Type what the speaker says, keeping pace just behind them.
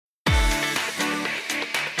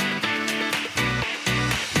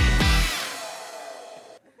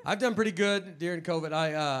I've done pretty good during COVID.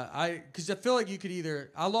 Because I feel like you could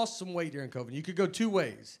I lost some weight during COVID. You could go two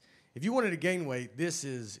ways. If you wanted to gain weight, this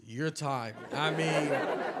is your time. I mean,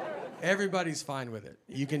 everybody's fine with it.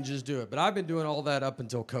 You can just do it. But I've been doing all that up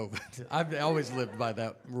until COVID. I've always lived by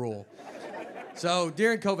that rule. So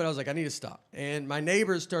during COVID, I was like, I need to stop. And my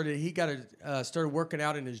neighbor started working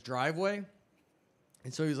out in his driveway.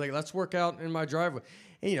 And so he was like, let's work out in my driveway.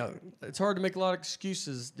 And, it's hard to make a lot of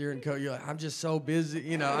excuses during COVID. You're like, I'm just so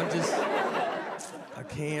busy. I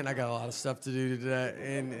can't. I got a lot of stuff to do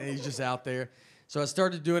today. And he's just out there. So I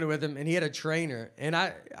started doing it with him, and he had a trainer. And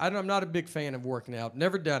I'm not a big fan of working out.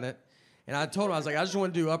 Never done it. And I told him, I was like, I just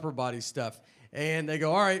want to do upper body stuff. And they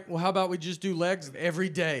go, all right, well, how about we just do legs every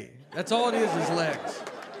day? That's all it is legs.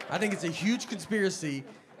 I think it's a huge conspiracy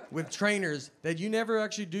with trainers that you never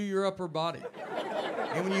actually do your upper body.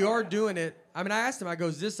 And when you are doing it, I asked him, I go,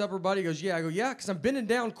 is this upper body? He goes, yeah. I go, yeah, because I'm bending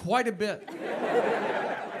down quite a bit.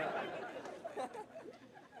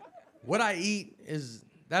 What I eat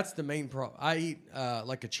that's the main problem. I eat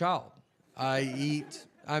like a child.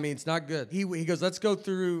 It's not good. He goes, let's go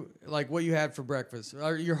through like what you had for breakfast,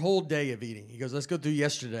 or your whole day of eating. He goes, let's go through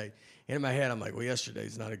yesterday. And in my head, I'm like, well,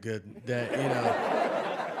 yesterday's not a good day.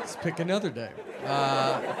 Let's pick another day.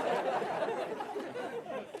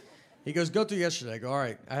 He goes, go through yesterday. I go, all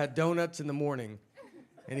right. I had donuts in the morning.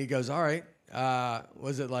 And he goes, all right.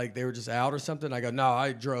 Was it like they were just out or something? I go, no,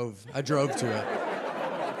 I drove to it.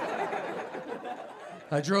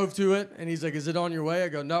 I drove to it, and he's like, is it on your way? I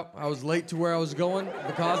go, no, I was late to where I was going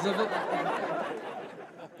because of it.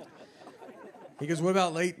 He goes, what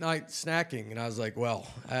about late night snacking? And I was like, well,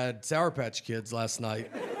 I had Sour Patch Kids last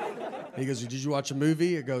night. He goes, did you watch a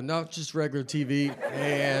movie? I go, no, just regular TV.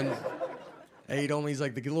 And he told me, he's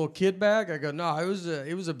like, the little kid bag? I go, no, it was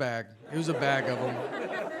a bag. It was a bag of them.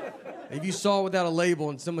 If you saw it without a label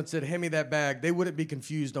and someone said, hand me that bag, they wouldn't be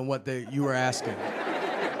confused on what you were asking.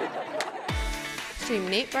 Stream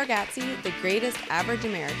Nate Bargatze, The Greatest Average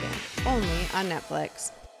American, only on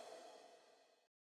Netflix.